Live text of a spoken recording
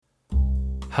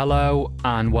Hello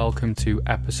and welcome to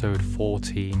episode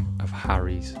 14 of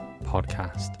Harry's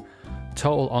podcast.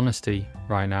 Total honesty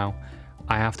right now,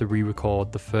 I have to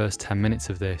re-record the first 10 minutes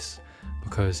of this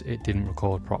because it didn't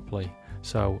record properly.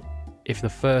 So if the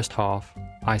first half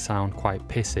I sound quite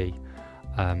pissy,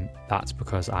 that's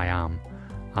because I am,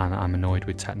 and I'm annoyed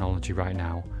with technology right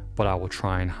now, but I will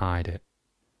try and hide it.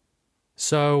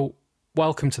 So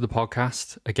welcome to the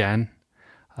podcast again.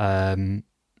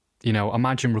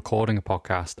 Imagine recording a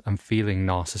podcast and feeling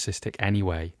narcissistic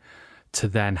anyway, to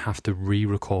then have to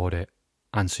re-record it.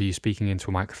 And so you're speaking into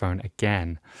a microphone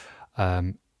again.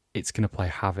 It's going to play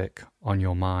havoc on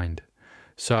your mind.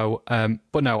 So,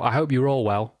 but no, I hope you're all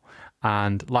well.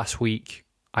 And last week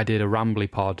I did a rambly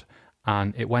pod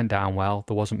and it went down well.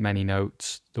 There wasn't many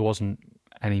notes. There wasn't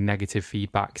any negative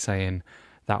feedback saying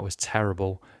that was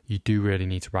terrible. You do really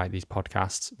need to write these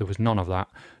podcasts. There was none of that.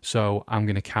 So I'm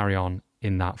going to carry on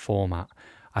in that format.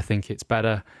 I think it's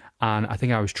better. And I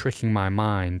think I was tricking my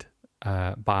mind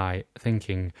by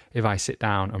thinking if I sit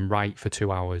down and write for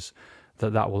 2 hours,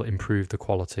 that will improve the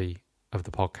quality of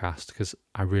the podcast, because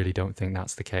I really don't think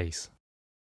that's the case.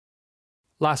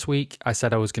 Last week, I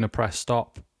said I was going to press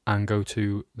stop and go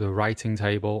to the writing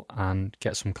table and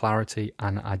get some clarity,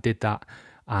 and I did that,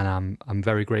 and I'm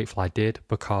very grateful I did,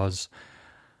 because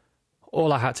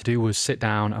all I had to do was sit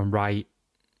down and write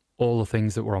all the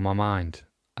things that were on my mind.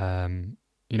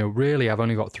 Really, I've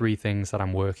only got 3 things that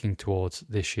I'm working towards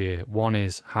this year. One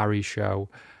is Harry's show.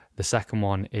 The second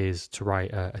one is to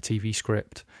write a TV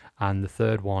script. And the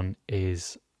third one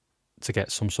is to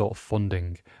get some sort of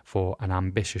funding for an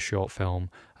ambitious short film,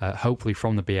 hopefully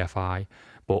from the BFI.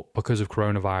 But because of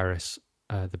coronavirus,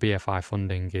 the BFI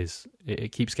funding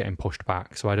it keeps getting pushed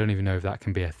back. So I don't even know if that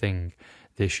can be a thing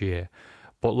this year.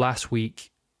 But last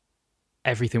week,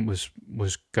 everything was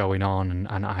going on,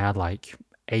 and I had like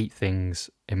 8 things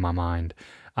in my mind,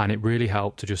 and it really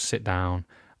helped to just sit down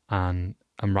and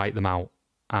write them out.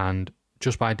 And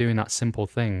just by doing that simple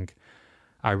thing,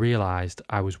 I realized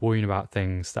I was worrying about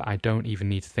things that I don't even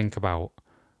need to think about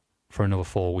for another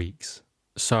 4 weeks.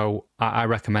 So I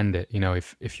recommend it.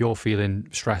 If you're feeling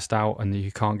stressed out and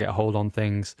you can't get a hold on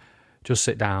things, just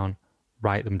sit down,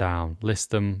 write them down, list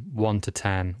them 1 to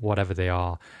 10, whatever they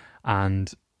are.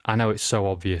 And I know it's so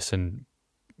obvious, and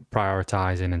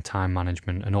prioritizing and time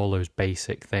management and all those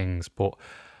basic things, but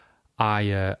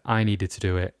I needed to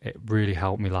do it. It really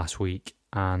helped me last week,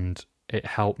 and it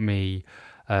helped me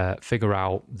figure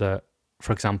out that,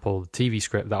 for example, the TV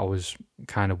script that I was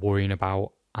kind of worrying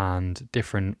about and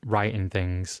different writing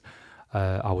things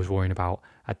I was worrying about,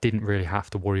 I didn't really have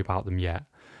to worry about them yet.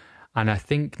 And I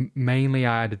think mainly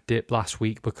I had a dip last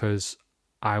week because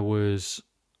I was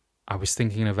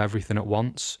thinking of everything at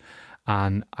once,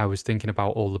 and I was thinking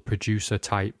about all the producer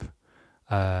type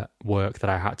work that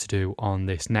I had to do on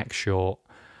this next short,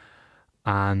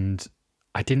 and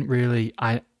I didn't really.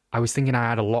 I was thinking I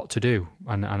had a lot to do,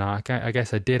 and I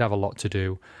guess I did have a lot to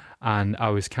do, and I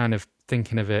was kind of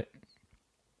thinking of it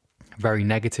very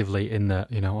negatively in that,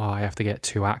 I have to get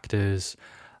 2 actors.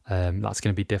 That's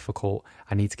going to be difficult.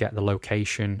 I need to get the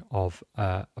location of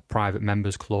a private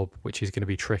members club, which is going to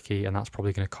be tricky, and that's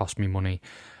probably going to cost me money.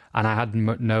 And I had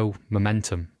no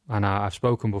momentum. And I've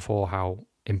spoken before how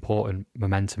important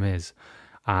momentum is,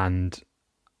 and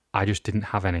I just didn't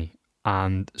have any.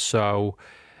 And so,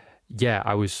 yeah,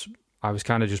 I was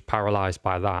kind of just paralyzed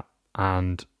by that,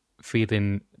 and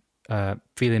feeling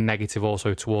negative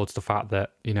also towards the fact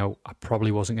that I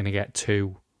probably wasn't going to get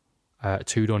 2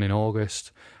 done in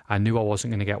August. I knew I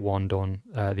wasn't going to get 1 done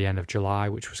at the end of July,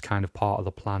 which was kind of part of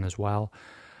the plan as well.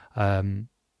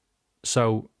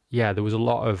 So yeah, there was a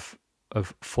lot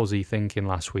of fuzzy thinking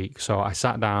last week. So I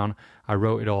sat down, I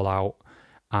wrote it all out,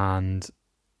 and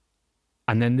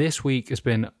then this week has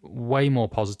been way more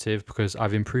positive because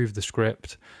I've improved the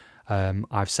script.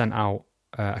 I've sent out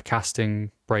a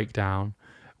casting breakdown,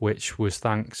 which was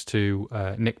thanks to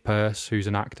Nick Pearce, who's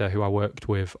an actor who I worked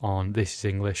with on This Is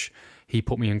English. He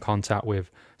put me in contact with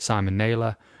Simon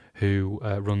Naylor, who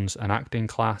runs an acting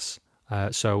class.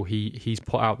 So he's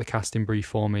put out the casting brief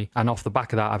for me. And off the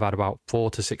back of that, I've had about 4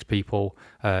 to 6 people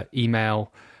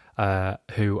email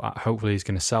who hopefully is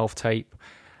going to self-tape.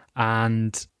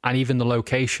 And even the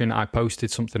location, I posted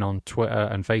something on Twitter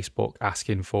and Facebook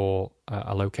asking for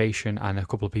a location, and a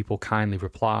couple of people kindly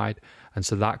replied, and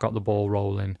so that got the ball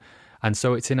rolling. And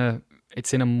so it's in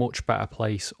a much better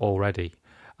place already.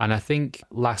 And I think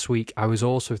last week I was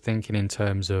also thinking in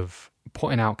terms of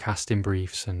putting out casting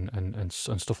briefs and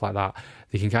stuff like that.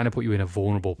 They can kind of put you in a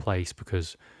vulnerable place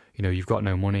because you've got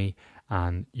no money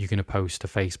and you're going to post to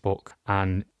Facebook,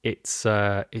 and it's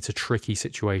a tricky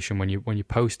situation when you're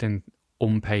posting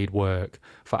unpaid work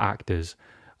for actors,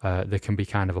 there can be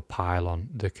kind of a pile on.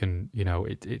 There can,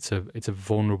 it's a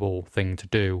vulnerable thing to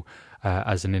do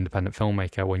as an independent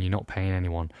filmmaker when you're not paying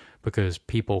anyone, because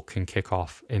people can kick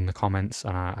off in the comments,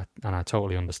 and I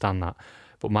totally understand that.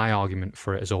 But my argument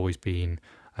for it has always been,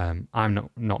 I'm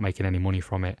not making any money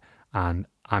from it, and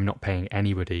I'm not paying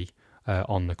anybody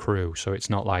on the crew. So it's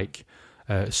not like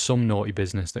some naughty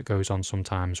business that goes on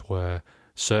sometimes where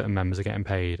certain members are getting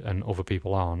paid and other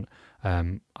people aren't.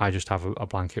 I just have a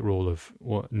blanket rule of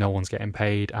no one's getting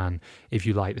paid, and if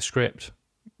you like the script,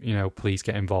 please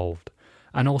get involved.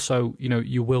 And also,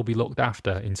 you will be looked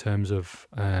after in terms of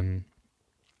lunch,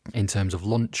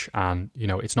 and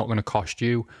it's not going to cost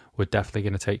you. We're definitely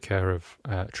going to take care of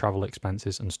travel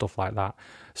expenses and stuff like that.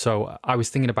 So I was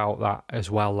thinking about that as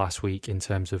well last week in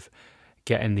terms of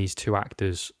getting these two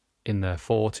actors in their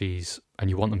 40s, and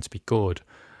you want them to be good.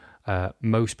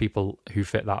 Most people who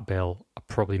fit that bill are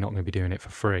probably not going to be doing it for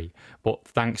free. But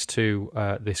thanks to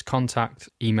this contact,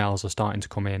 emails are starting to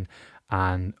come in.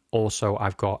 And also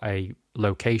I've got a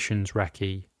locations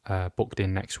recce booked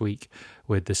in next week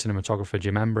with the cinematographer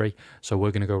Jim Embry. So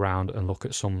we're going to go around and look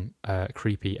at some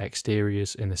creepy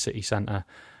exteriors in the city centre.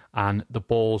 And the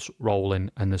ball's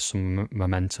rolling and there's some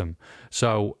momentum.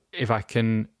 So if I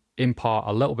can impart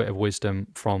a little bit of wisdom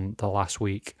from the last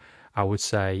week, I would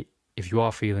say, if you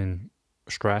are feeling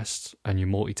stressed and you're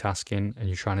multitasking and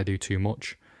you're trying to do too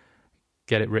much,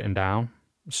 get it written down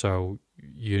so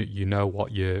you know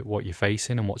what you're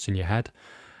facing and what's in your head,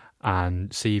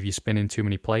 and see if you're spinning too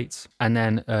many plates. And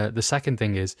then the second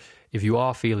thing is, if you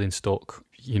are feeling stuck,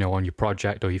 on your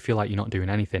project, or you feel like you're not doing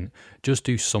anything, just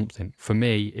do something. For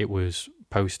me, it was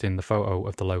posting the photo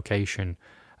of the location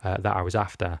that I was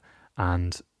after,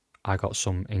 and I got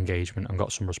some engagement and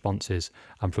got some responses.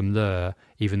 And from there,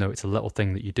 even though it's a little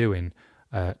thing that you're doing,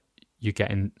 you're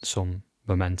getting some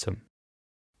momentum.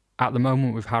 At the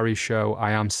moment with Harry's show,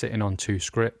 I am sitting on 2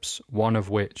 scripts, one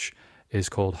of which is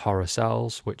called Horror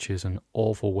Cells, which is an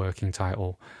awful working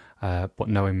title, but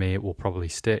knowing me, it will probably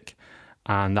stick.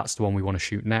 And that's the one we want to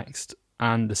shoot next.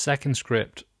 And the second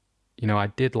script, I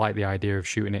did like the idea of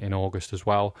shooting it in August as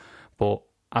well, but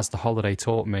as the holiday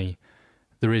taught me,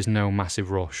 there is no massive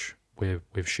rush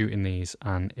with shooting these,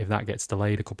 and if that gets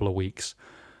delayed a couple of weeks,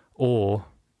 or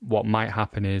what might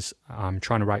happen is I'm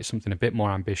trying to write something a bit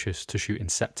more ambitious to shoot in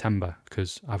September,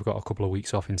 because I've got a couple of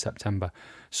weeks off in September.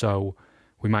 So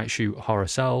we might shoot Horror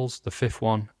Cells, the 5th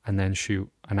one, and then shoot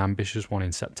an ambitious one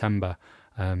in September,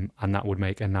 and that would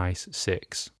make a nice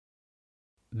 6.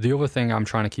 The other thing I'm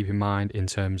trying to keep in mind in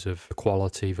terms of the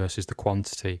quality versus the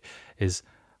quantity is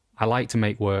I like to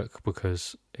make work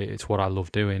because it's what I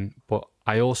love doing, but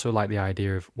I also like the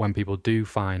idea of when people do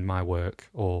find my work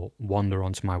or wander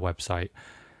onto my website,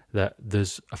 that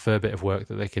there's a fair bit of work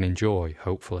that they can enjoy,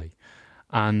 hopefully.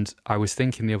 And I was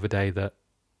thinking the other day that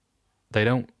they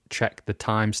don't check the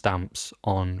timestamps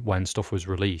on when stuff was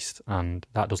released, and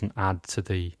that doesn't add to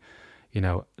the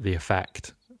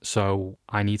effect. So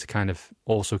I need to kind of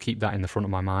also keep that in the front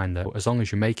of my mind, that as long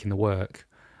as you're making the work,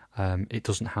 it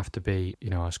doesn't have to be,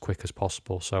 as quick as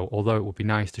possible. So although it would be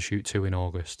nice to shoot 2 in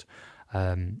August,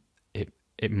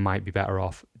 it might be better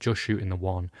off just shooting the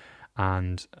one,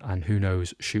 and who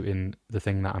knows, shooting the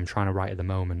thing that I'm trying to write at the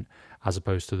moment, as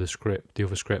opposed to the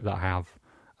other script that I have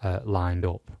lined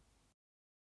up.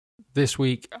 This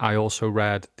week, I also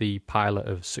read the pilot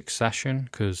of Succession,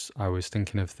 because I was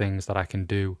thinking of things that I can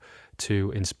do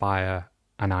to inspire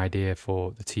an idea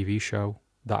for the TV show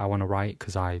that I want to write,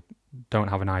 because I don't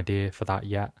have an idea for that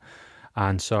yet.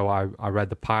 And so I read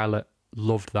the pilot,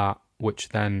 loved that, which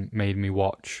then made me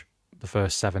watch the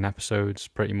first 7 episodes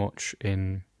pretty much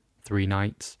in 3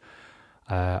 nights.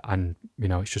 And,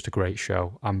 it's just a great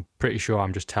show. I'm pretty sure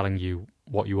I'm just telling you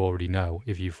what you already know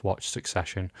if you've watched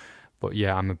Succession. But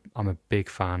yeah, I'm a big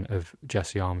fan of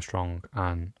Jesse Armstrong,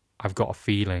 and I've got a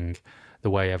feeling, the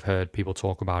way I've heard people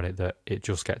talk about it, that it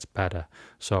just gets better.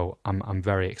 So I'm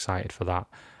very excited for that.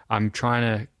 I'm trying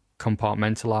to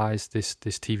compartmentalize this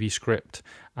TV script,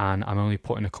 and I'm only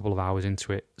putting a couple of hours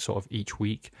into it sort of each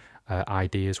week,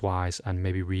 ideas wise, and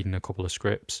maybe reading a couple of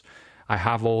scripts. I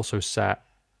have also set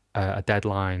a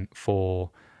deadline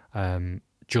for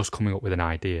just coming up with an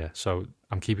idea, so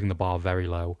I'm keeping the bar very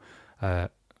low.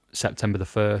 September the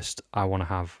 1st, I want to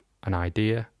have an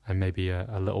idea and maybe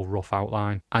a little rough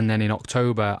outline. And then in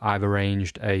October, I've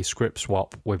arranged a script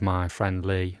swap with my friend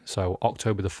Lee. So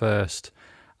October the 1st,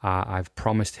 I've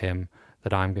promised him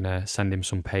that I'm going to send him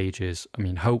some pages. I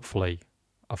mean, hopefully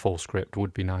a full script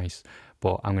would be nice,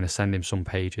 but I'm going to send him some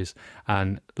pages.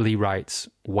 And Lee writes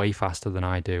way faster than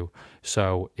I do.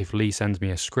 So if Lee sends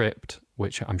me a script,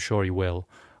 which I'm sure he will,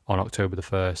 on October the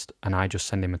 1st and I just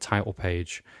send him a title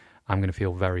page, I'm going to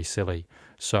feel very silly.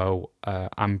 So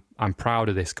I'm proud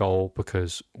of this goal,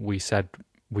 because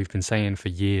we've been saying for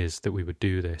years that we would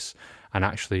do this, and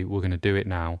actually we're going to do it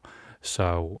now.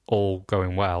 So all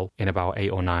going well, in about 8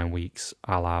 or 9 weeks,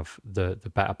 I'll have the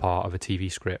better part of a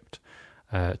TV script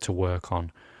to work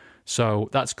on. So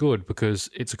that's good, because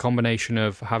it's a combination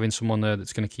of having someone there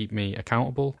that's going to keep me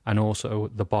accountable, and also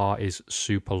the bar is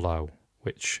super low,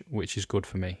 which is good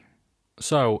for me.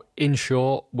 So, in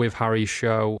short, with Harry's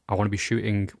show, I want to be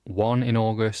shooting 1 in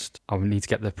August. I need to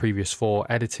get the previous 4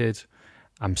 edited.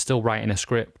 I'm still writing a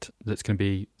script that's going to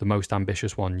be the most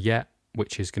ambitious one yet,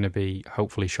 which is going to be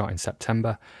hopefully shot in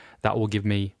September. That will give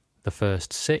me the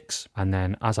first 6, and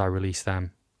then as I release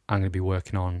them, I'm going to be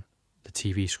working on the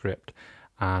TV script.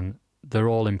 And they're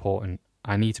all important.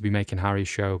 I need to be making Harry's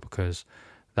show because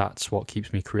that's what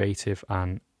keeps me creative,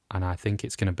 and I think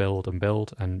it's going to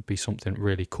build and be something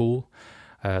really cool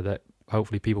that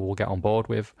hopefully people will get on board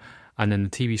with. And then the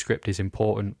TV script is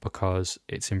important because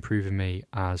it's improving me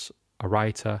as a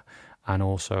writer, and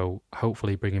also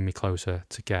hopefully bringing me closer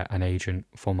to get an agent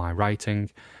for my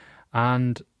writing.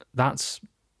 And that's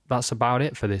about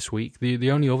it for this week.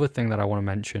 The only other thing that I want to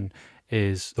mention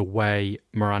is the way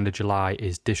Miranda July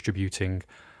is distributing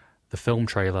the film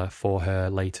trailer for her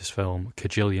latest film,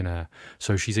 Kajillionaire.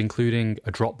 So she's including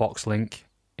a Dropbox link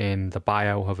in the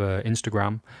bio of her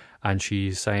Instagram, and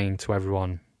she's saying to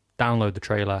everyone, download the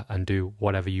trailer and do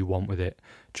whatever you want with it,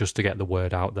 just to get the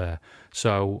word out there.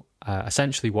 So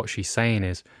essentially what she's saying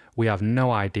is, we have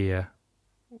no idea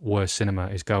where cinema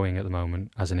is going at the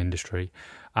moment as an industry,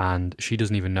 and she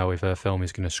doesn't even know if her film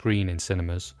is going to screen in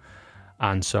cinemas.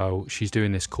 And so she's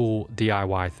doing this cool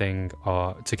DIY thing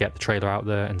to get the trailer out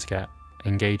there and to get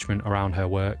engagement around her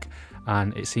work.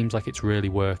 And it seems like it's really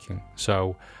working.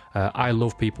 So I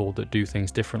love people that do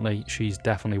things differently. She's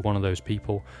definitely one of those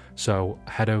people. So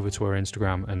head over to her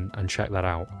Instagram and check that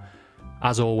out.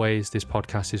 As always, this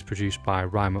podcast is produced by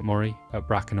Ryan McMurray at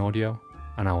Bracken Audio,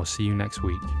 and I will see you next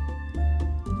week.